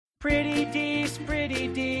Pretty Dees,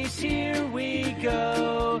 here we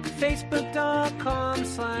go.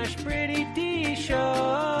 Facebook.com/Pretty Dees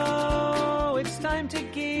Show. It's time to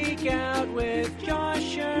geek out with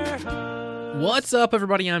Josh, your host. What's up,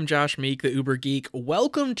 everybody? I'm Josh Meek, the Uber Geek.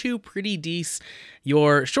 Welcome to Pretty Dees,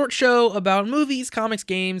 your short show about movies, comics,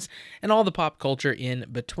 games, and all the pop culture in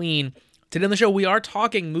between. Today on the show, we are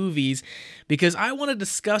talking movies because I want to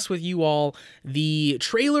discuss with you all the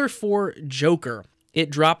trailer for Joker. It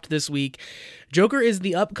dropped this week. Joker is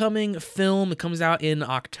the upcoming film. It comes out in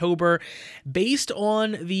October, based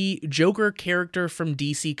on the Joker character from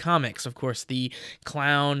DC Comics. Of course, the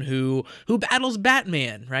clown who battles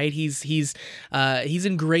Batman, right? He's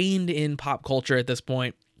ingrained in pop culture at this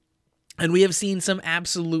point. And we have seen some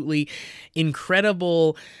absolutely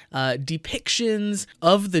incredible depictions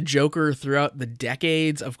of the Joker throughout the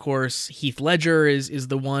decades. Of course, Heath Ledger is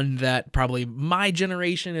the one that probably my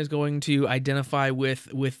generation is going to identify with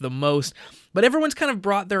the most. But everyone's kind of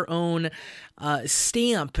brought their own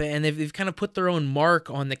stamp, and they've kind of put their own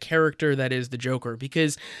mark on the character that is the Joker,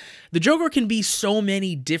 because the Joker can be so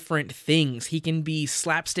many different things. He can be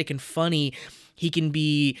slapstick and funny. He can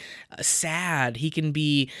be sad, he can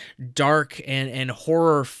be dark and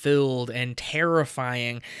horror-filled and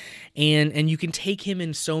terrifying, and you can take him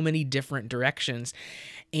in so many different directions.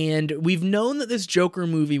 And we've known that this Joker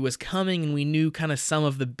movie was coming, and we knew kind of some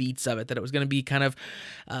of the beats of it, that it was going to be kind of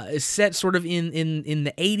set sort of in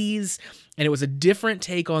the 80s, and it was a different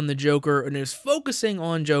take on the Joker, and it was focusing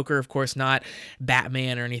on Joker, of course, not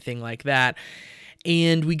Batman or anything like that.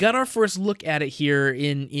 And we got our first look at it here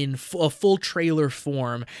in a full trailer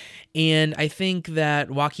form, and I think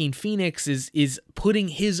that Joaquin Phoenix is putting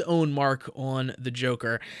his own mark on the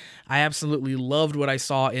Joker. I absolutely loved what I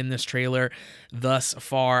saw in this trailer thus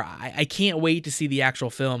far. I can't wait to see the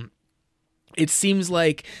actual film. It seems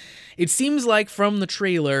like from the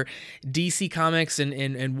trailer, DC Comics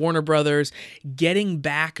and Warner Brothers getting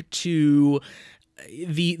back to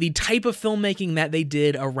the type of filmmaking that they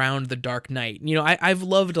did around The Dark Knight. You know, I've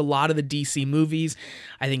loved a lot of the DC movies.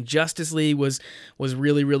 I think Justice League was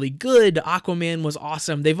really, really good. Aquaman was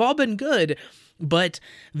awesome. They've all been good, but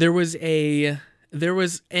there was an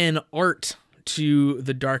art to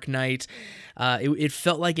The Dark Knight. It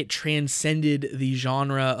felt like it transcended the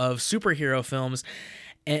genre of superhero films.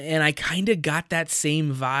 And I kind of got that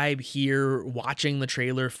same vibe here watching the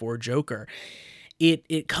trailer for Joker.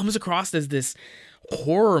 It comes across as this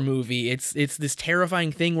horror movie. It's this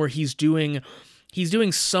terrifying thing where he's doing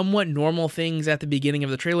somewhat normal things at the beginning of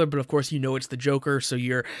the trailer, but of course you know it's the Joker, so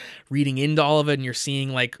you're reading into all of it and you're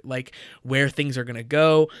seeing like where things are gonna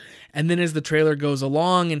go. And then as the trailer goes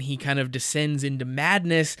along and he kind of descends into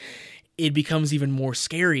madness, it becomes even more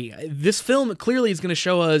scary. This film clearly is gonna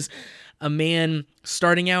show us a man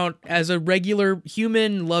starting out as a regular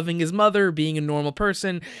human, loving his mother, being a normal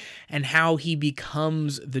person, and how he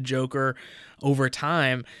becomes the Joker over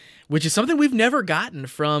time, which is something we've never gotten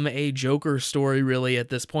from a Joker story really at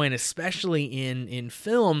this point, especially in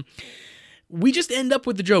film. We just end up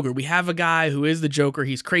with the Joker. We have a guy who is the Joker.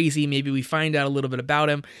 He's crazy. Maybe we find out a little bit about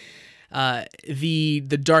him.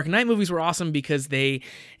 The Dark Knight movies were awesome because they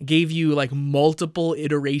gave you like multiple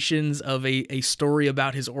iterations of a story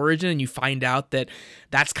about his origin, and you find out that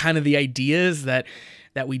that's kind of the idea, is that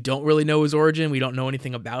we don't really know his origin. We don't know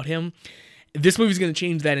anything about him. This movie's going to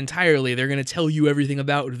change that entirely. They're going to tell you everything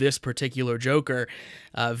about this particular Joker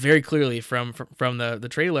very clearly from the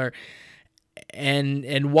trailer.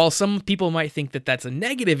 And while some people might think that that's a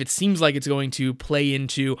negative, it seems like it's going to play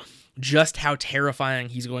into just how terrifying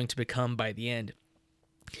he's going to become by the end.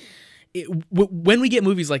 When we get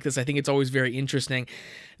movies like this, I think it's always very interesting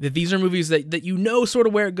that these are movies that you know sort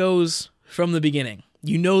of where it goes from the beginning.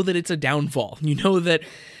 You know that it's a downfall. You know that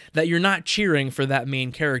you're not cheering for that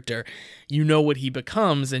main character. You know what he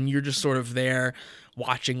becomes, and you're just sort of there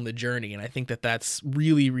watching the journey. And I think that that's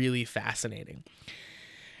really, really fascinating.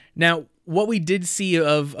 Now, what we did see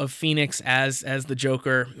of Phoenix as the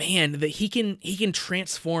Joker, man, that he can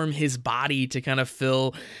transform his body to kind of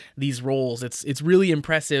fill these roles. It's really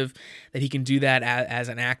impressive that he can do that as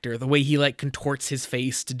an actor. The way he like contorts his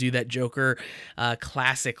face to do that Joker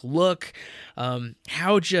classic look,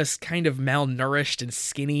 how just kind of malnourished and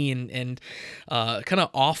skinny and kind of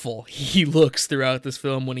awful he looks throughout this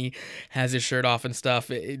film when he has his shirt off and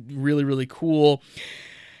stuff. It really, really cool.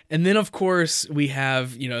 And then, of course, we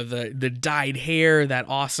have, you know, the dyed hair, that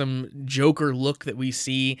awesome Joker look that we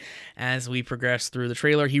see as we progress through the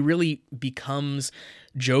trailer. He really becomes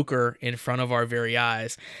Joker in front of our very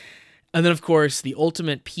eyes. And then, of course, the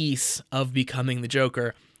ultimate piece of becoming the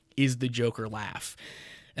Joker is the Joker laugh.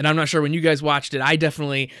 And I'm not sure when you guys watched it, I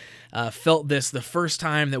definitely felt this the first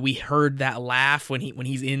time that we heard that laugh when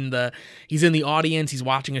he's in the audience, he's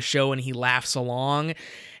watching a show and he laughs along.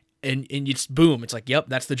 And it's boom, it's like, yep,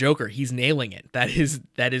 that's the Joker. He's nailing it. That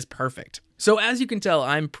is perfect. So as you can tell,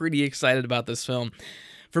 I'm pretty excited about this film.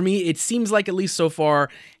 For me, it seems like, at least so far,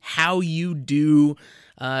 how you do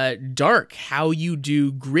dark, how you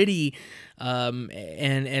do gritty,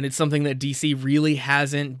 and it's something that DC really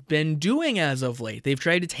hasn't been doing as of late. They've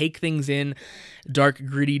tried to take things in dark,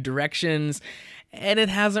 gritty directions, and it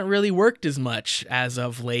hasn't really worked as much as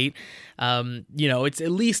of late. It's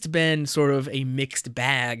at least been sort of a mixed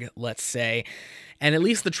bag, let's say. And at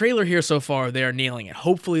least the trailer here so far, they're nailing it.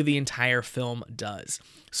 Hopefully the entire film does.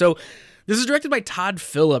 So this is directed by Todd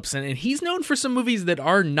Phillips, and he's known for some movies that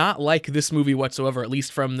are not like this movie whatsoever, at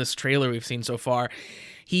least from this trailer we've seen so far.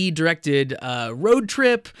 He directed Road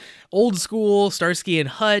Trip, Old School, Starsky and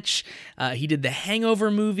Hutch. He did the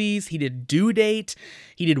Hangover movies. He did Due Date.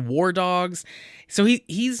 He did War Dogs. So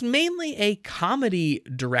he's mainly a comedy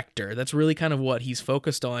director. That's really kind of what he's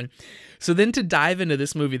focused on. So then to dive into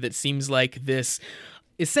this movie that seems like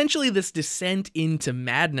essentially this descent into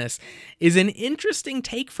madness is an interesting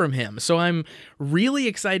take from him. So I'm really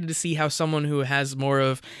excited to see how someone who has more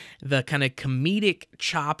of the kind of comedic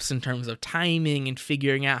chops in terms of timing and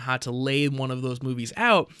figuring out how to lay one of those movies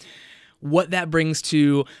out, what that brings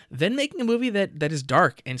to then making a movie that is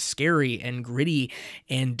dark and scary and gritty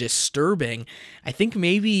and disturbing. I think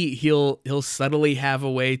maybe he'll subtly have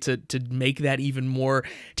a way to make that even more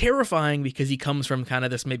terrifying because he comes from kind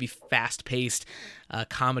of this maybe fast-paced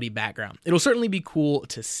comedy background. It'll certainly be cool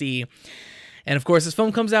to see. And of course, this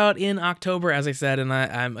film comes out in October, as I said, and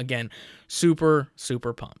I'm again super,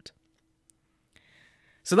 super pumped.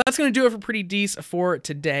 So that's going to do it for Pretty Dece for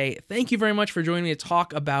today. Thank you very much for joining me to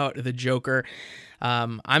talk about the Joker.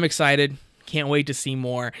 I'm excited. Can't wait to see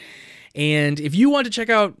more. And if you want to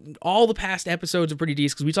check out all the past episodes of Pretty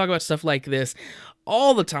Dece, because we talk about stuff like this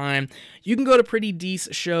all the time, you can go to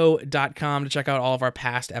prettydeceshow.com to check out all of our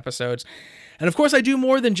past episodes. And of course, I do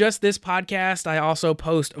more than just this podcast. I also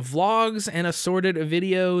post vlogs and assorted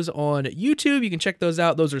videos on YouTube. You can check those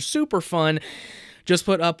out. Those are super fun. Just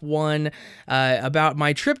put up one about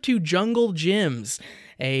my trip to Jungle Jim's,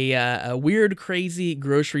 a weird, crazy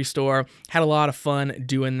grocery store. Had a lot of fun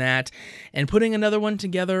doing that and putting another one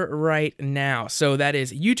together right now. So that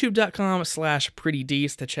is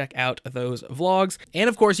youtube.com/prettydece to check out those vlogs. And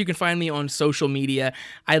of course, you can find me on social media.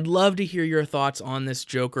 I'd love to hear your thoughts on this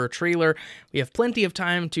Joker trailer. We have plenty of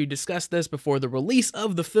time to discuss this before the release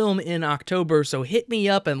of the film in October, so hit me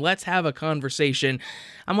up and let's have a conversation.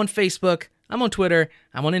 I'm on Facebook. I'm on Twitter,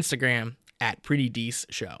 I'm on Instagram,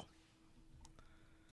 @PrettyDeceShow.